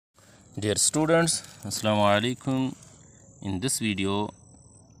Dear students, Assalamu alaikum. In this video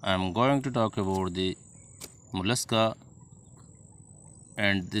I am going to talk about the mollusca,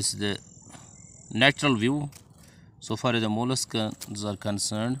 and this is the natural view. So far as the molluscs are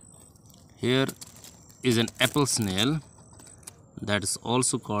concerned, here is an apple snail that is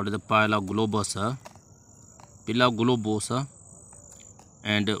also called the pila globosa.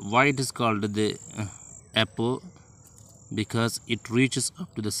 And why it is called the apple? Because it reaches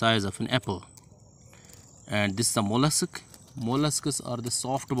up to the size of an apple. And this is a mollusc. Molluscs are the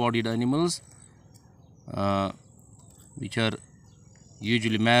soft bodied animals which are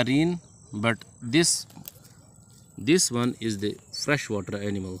usually marine, but this one is the freshwater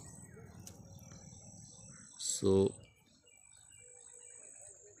animal. So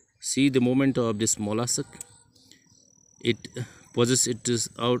see the movement of this mollusc. It possesses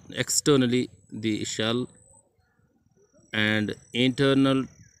out externally the shell, and internal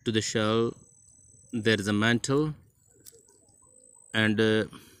to the shell there is a mantle. And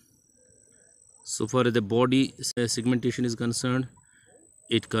so far as the body segmentation is concerned,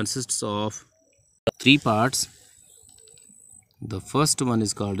 it consists of three parts. The first one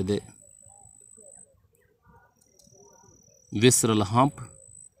is called the visceral hump,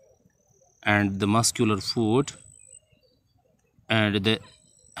 and the muscular foot, and the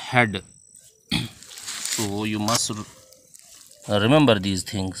head. So you must remember these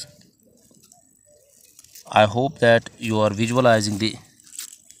things. I hope that you are visualizing the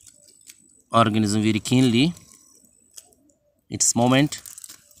organism very keenly. Its movement,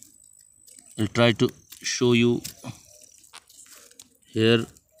 I'll try to show you here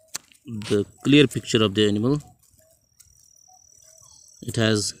the clear picture of the animal. It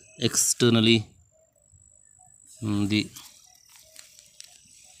has externally the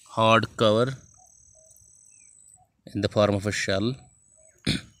hard cover in the form of a shell.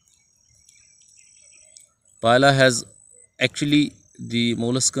 Pila has actually, the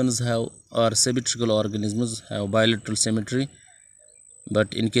molluscans are symmetrical organisms, have bilateral symmetry,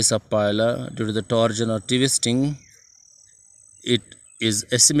 but in case of pila, due to the torsion or twisting, it is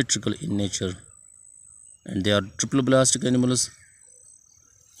asymmetrical in nature, and they are triploblastic animals.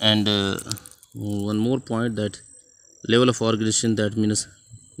 And one more point, that level of organization, that means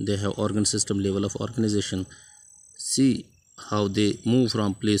they have organ system level of organization. See how they move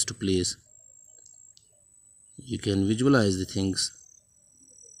from place to place. You can visualize the things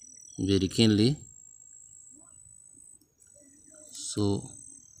very keenly. So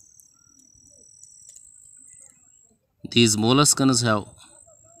these molluscans have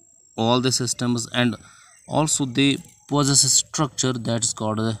all the systems, and also they possess a structure that is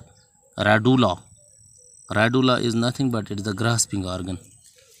called a radula. Radula is nothing but it is the grasping organ.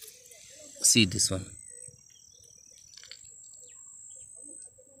 See this one.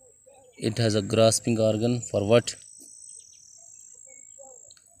 It has a grasping organ for what?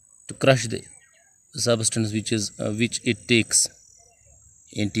 To crush the substance which it takes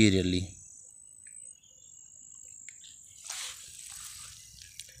interiorly.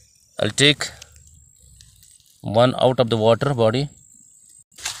 I'll take one out of the water body.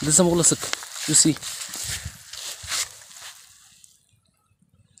 This is a mollusc. You see,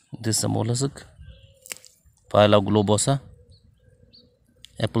 this is a mollusc, pila globosa,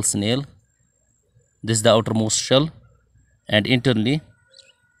 apple snail. This is the outermost shell, and internally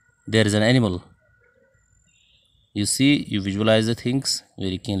there is an animal. You see, you visualize the things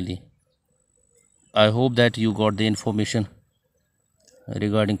very keenly. I hope that you got the information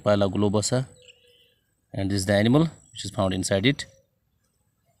regarding pila globosa, and this is the animal which is found inside it.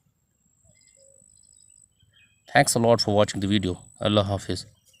 Thanks a lot for watching the video. Allah Hafiz.